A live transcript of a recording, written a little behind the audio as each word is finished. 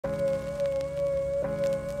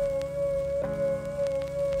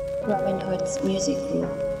Robbinhoodz music group.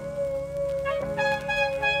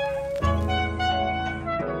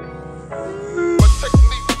 My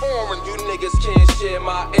technique foreign, you niggas can't share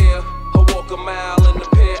my air. I walk a mile in the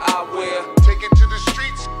pair I wear. Take it to the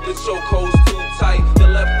streets, the chokehold's too tight, the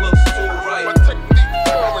left looks too right. My technique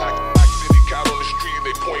foreign, Black City cat on the street,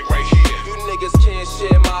 they point right here. You niggas can't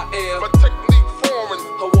share my air. My technique foreign,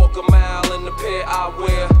 I walk a mile in the pair I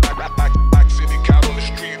wear. Black City cat on the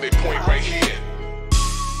street, they point right here.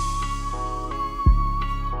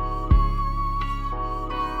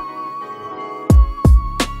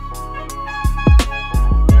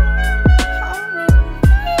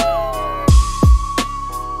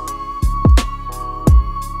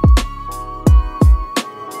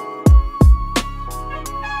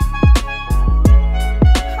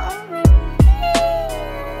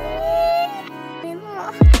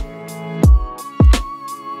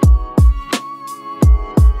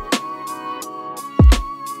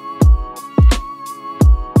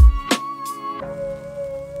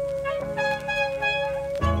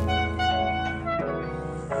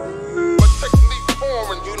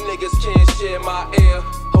 You niggas can't share my air.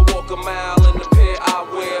 I walk a mile in the pair I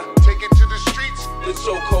wear. Take it to the streets, the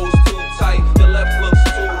chokehold's too tight, the left looks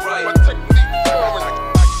too right. My technique foreign,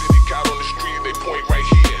 Black City cat on the street, they point right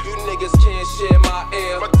here. You niggas can't share my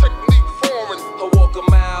air. My technique foreign, I walk a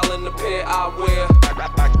mile in the pair I wear.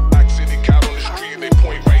 Black City cat on the street, they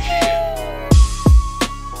point right here.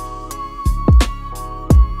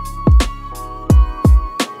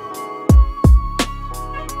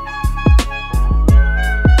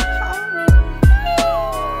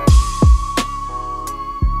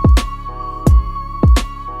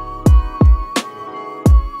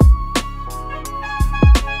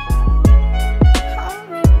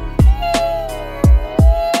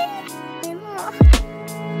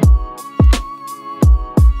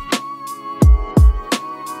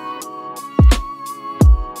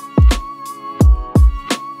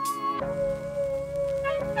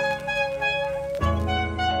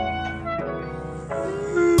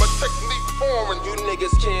 Technique foreign, you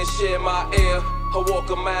niggas can't share my air. I walk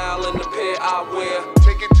a mile in the pair I wear.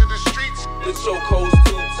 Take it to the streets, the chokehold's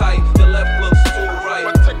too tight, the left looks too right.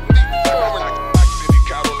 My technique foreign, Black City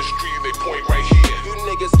cat on the street, they point right here. You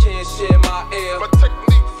niggas can't share my air. My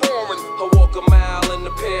technique foreign, I walk a mile in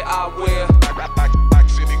the pair I wear.